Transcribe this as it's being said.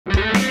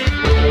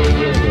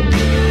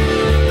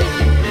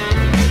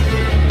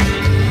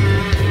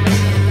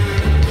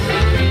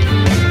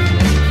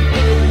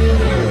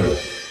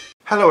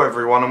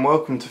everyone and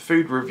welcome to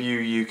Food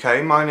Review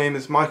UK. My name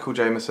is Michael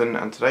Jamieson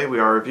and today we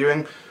are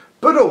reviewing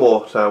Buddha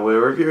Water.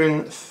 We're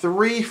reviewing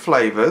 3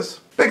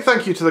 flavours. Big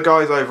thank you to the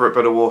guys over at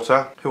Buddha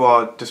Water who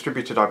are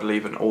distributed, I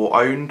believe, or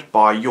owned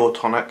by Your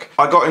Tonic.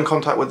 I got in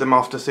contact with them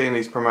after seeing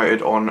these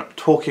promoted on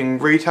Talking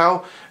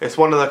Retail. It's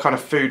one of the kind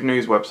of food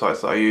news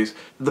websites that I use.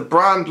 The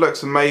brand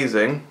looks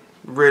amazing,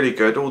 really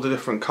good. All the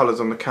different colours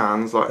on the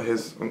cans, like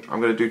his.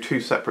 I'm going to do 2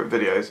 separate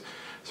videos.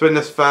 So in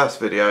this first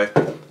video,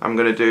 I'm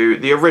going to do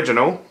the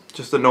original,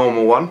 just the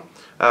normal one.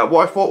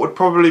 What I thought would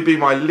probably be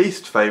my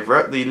least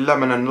favourite, the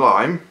lemon and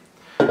lime.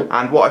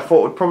 And what I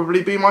thought would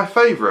probably be my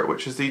favourite,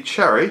 which is the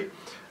cherry.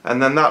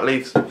 And then that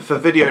leaves for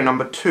video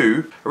number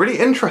 2, a really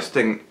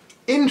interesting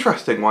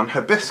one,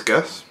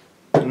 hibiscus.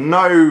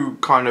 No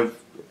kind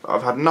of,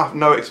 I've had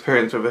no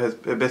experience with a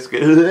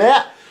hibiscus.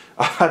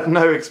 I've had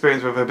no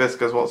experience with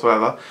hibiscus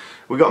whatsoever.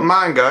 We got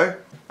mango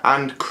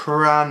and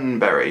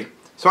cranberry.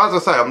 So as I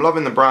say, I'm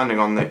loving the branding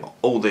on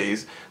all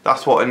these.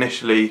 That's what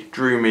initially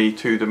drew me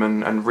to them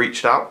and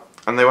reached out,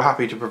 and they were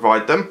happy to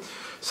provide them.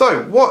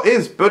 So what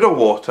is Buddha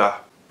Water?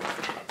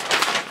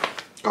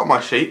 Got my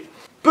sheet.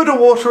 Buddha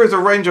Water is a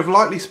range of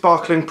lightly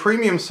sparkling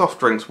premium soft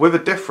drinks with a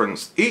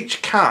difference.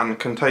 Each can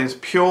contains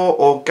pure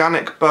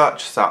organic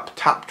birch sap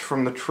tapped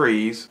from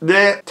trees in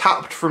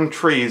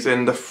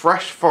the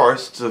fresh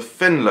forests of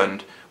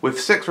Finland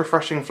with 6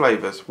 refreshing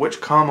flavours.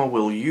 Which karma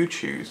will you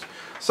choose?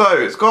 So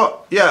it's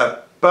got, yeah,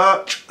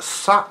 birch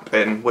sap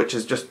in, which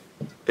is just,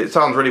 it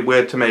sounds really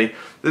weird to me.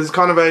 This is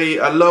kind of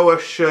a lower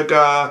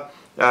sugar,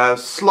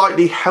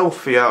 slightly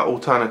healthier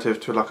alternative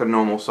to like a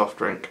normal soft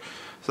drink.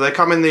 So they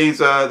come in these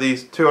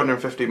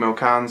 250ml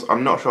cans.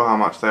 I'm not sure how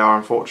much they are,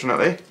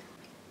 unfortunately.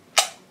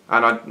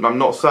 And I'm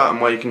not certain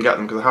where you can get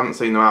them because I haven't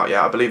seen them out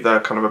yet. I believe they're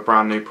kind of a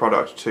brand new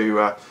product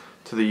to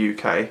the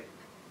UK.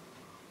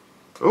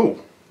 Oh,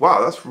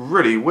 wow, that's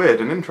really weird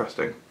and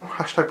interesting.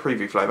 Hashtag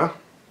preview flavour.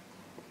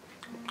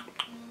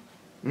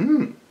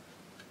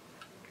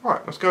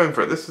 Right, let's go in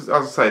for it. This is,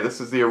 as I say, this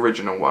is the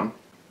original one.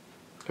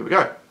 Here we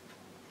go.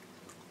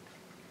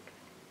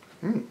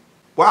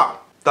 Wow,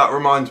 that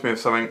reminds me of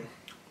something.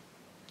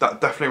 That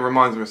definitely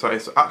reminds me of something.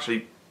 It's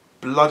actually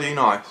bloody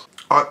nice.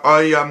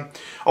 I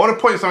want to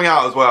point something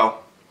out as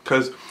well,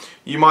 because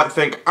you might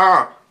think,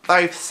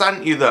 they've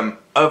sent you them.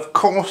 Of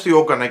course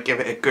you're going to give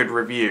it a good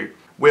review.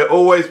 We're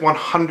always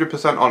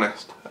 100%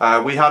 honest.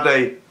 We had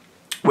a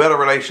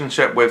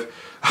relationship with,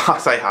 I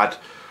say had.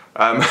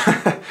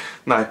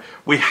 No,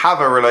 we have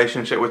a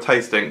relationship with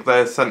Tasting.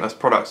 They've sent us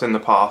products in the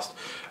past,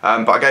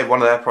 but I gave one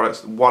of their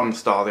products 1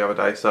 star the other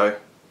day, so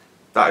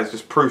that is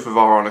just proof of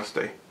our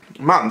honesty.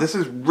 Man, this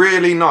is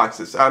really nice.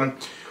 It's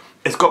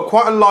got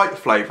quite a light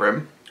flavour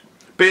in.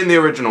 Being the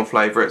original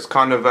flavour, it's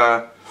kind of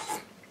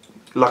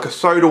like a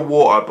soda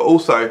water, but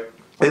also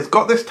it's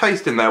got this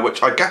taste in there,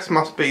 which I guess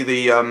must be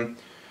the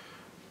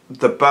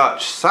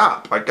birch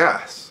sap, I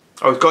guess.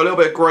 Oh, it's got a little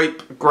bit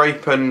of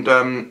grape and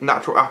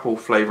natural apple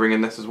flavouring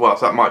in this as well,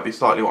 so that might be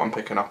slightly what I'm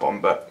picking up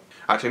on, but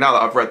actually now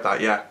that I've read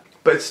that, yeah.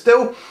 But it's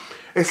still,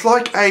 it's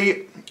like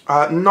a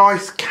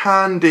nice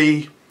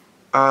candy,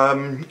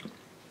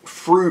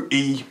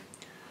 fruity,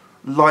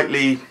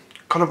 lightly,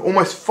 kind of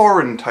almost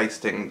foreign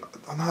tasting.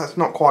 I know that's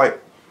not quite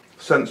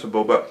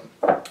sensible, but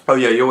oh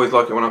yeah, you always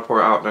like it when I pour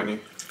it out, don't you?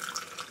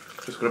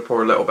 Just going to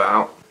pour a little bit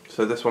out.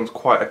 So this one's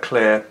quite a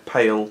clear,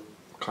 pale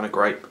kind of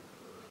grape.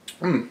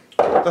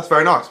 That's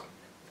very nice.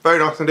 Very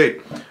nice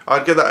indeed.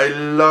 I'd give that a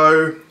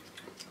low...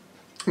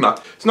 No,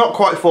 it's not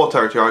quite 4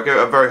 territory. I'd give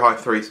it a very high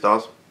 3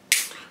 stars.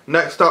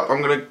 Next up,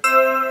 I'm going to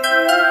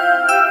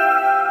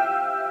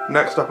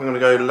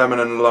go lemon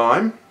and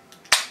lime.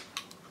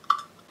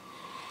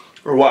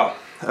 Oh, wow.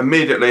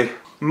 Immediately,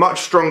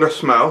 much stronger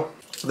smell.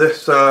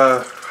 This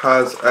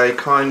has a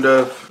kind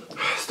of...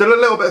 Still a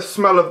little bit of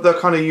smell of the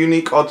kind of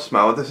unique odd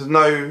smell. This is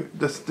no...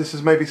 This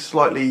is maybe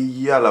slightly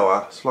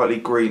yellower, slightly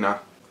greener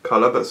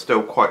colour, but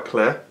still quite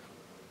clear.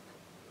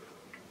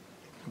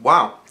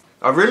 Wow,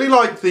 I really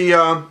like the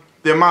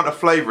amount of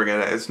flavouring in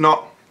it. It's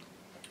not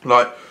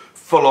like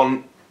full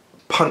on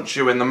punch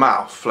you in the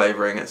mouth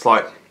flavouring. It's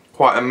like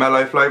quite a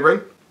mellow flavouring.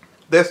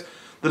 The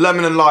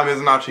lemon and lime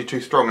isn't actually too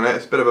strong in it.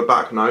 It's a bit of a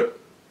back note.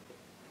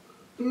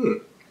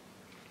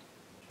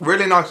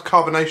 Really nice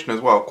carbonation as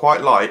well,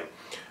 quite light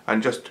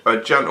and just a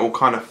gentle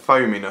kind of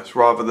foaminess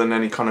rather than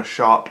any kind of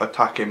sharp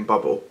attacking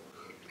bubble.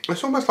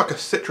 It's almost like a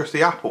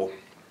citrusy apple,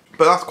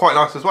 but that's quite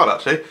nice as well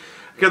actually.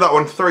 Give that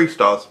one 3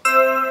 stars.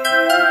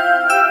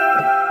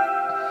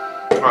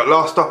 Right,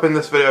 last up in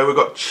this video we've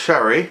got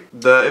cherry.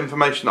 The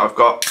information that I've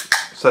got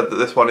said that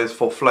this one is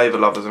for flavour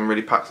lovers and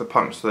really packs a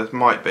punch, so this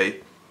might be.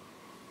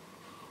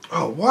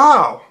 Oh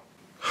wow!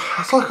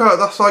 This is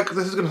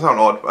going to sound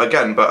odd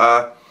again,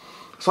 but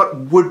it's like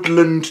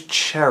woodland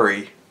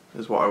cherry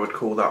is what I would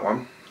call that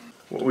one.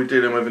 What are we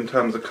dealing with in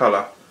terms of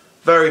colour?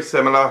 Very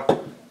similar,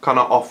 kind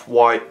of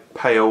off-white,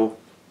 pale.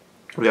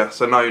 Yeah,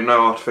 so no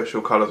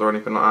artificial colours or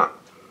anything like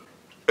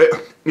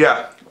that.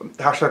 Yeah,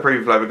 hashtag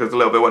preview flavour because a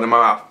little bit went in my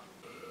mouth.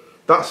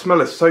 That smell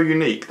is so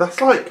unique.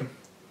 That's like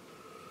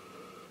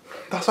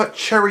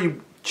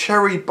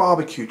cherry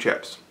barbecue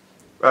chips.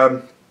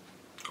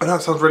 I know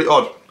it sounds really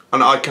odd,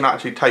 and I can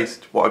actually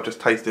taste what I've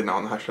just tasted now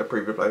on the hashtag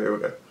preview play. Here we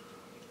go.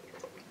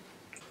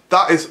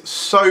 That is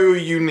so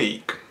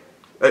unique.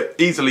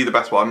 Easily the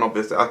best one,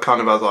 obviously, kind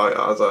of as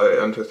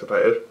I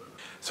anticipated.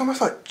 It's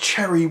almost like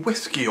cherry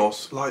whiskey or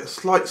like a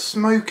slight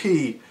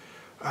smoky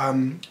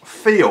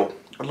feel,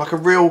 like a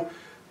real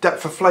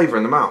depth of flavour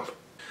in the mouth.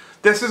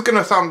 This is going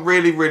to sound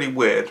really, really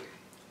weird,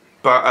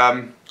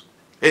 but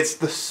it's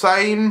the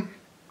same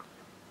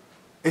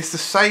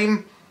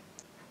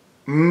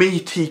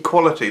meaty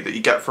quality that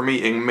you get from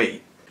eating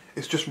meat.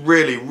 It's just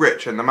really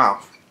rich in the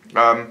mouth.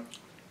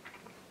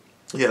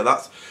 Yeah,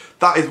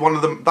 that is one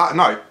of them.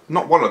 No,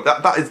 not one of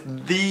that. That is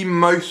the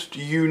most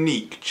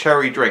unique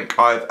cherry drink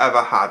I've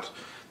ever had.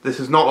 This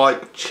is not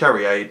like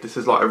Cherryade. This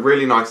is like a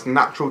really nice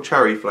natural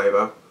cherry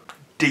flavour,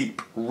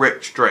 deep,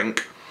 rich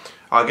drink.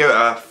 I'll give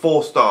it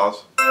 4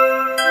 stars.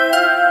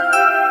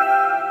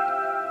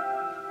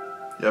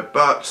 Yeah,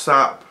 Birch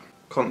Sap,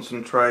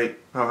 concentrate.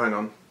 Oh, hang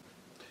on.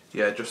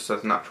 Yeah, it just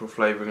says natural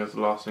flavouring as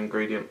the last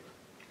ingredient.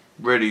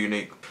 Really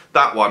unique.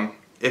 That one,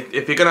 if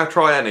you're going to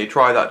try any,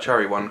 try that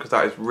cherry one, because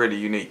that is really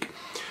unique.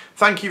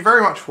 Thank you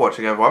very much for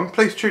watching, everyone.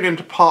 Please tune in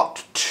to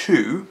part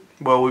 2,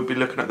 where we'll be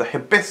looking at the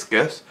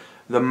hibiscus,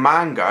 the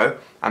mango,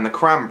 and the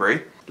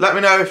cranberry. Let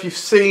me know if you've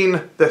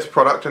seen this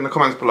product in the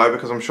comments below,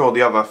 because I'm sure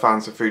the other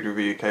fans of Food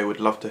Review UK would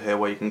love to hear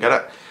where you can get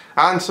it.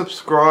 And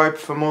subscribe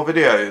for more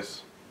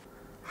videos.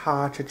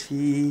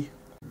 Ha-cha-chi.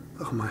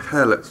 Oh, my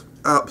hair looks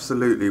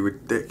absolutely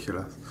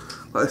ridiculous.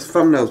 Like, this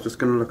thumbnail's just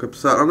going to look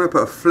absurd. I'm going to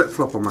put a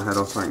flip-flop on my head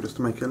or something just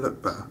to make it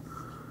look better.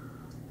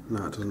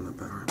 No, it doesn't look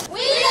better.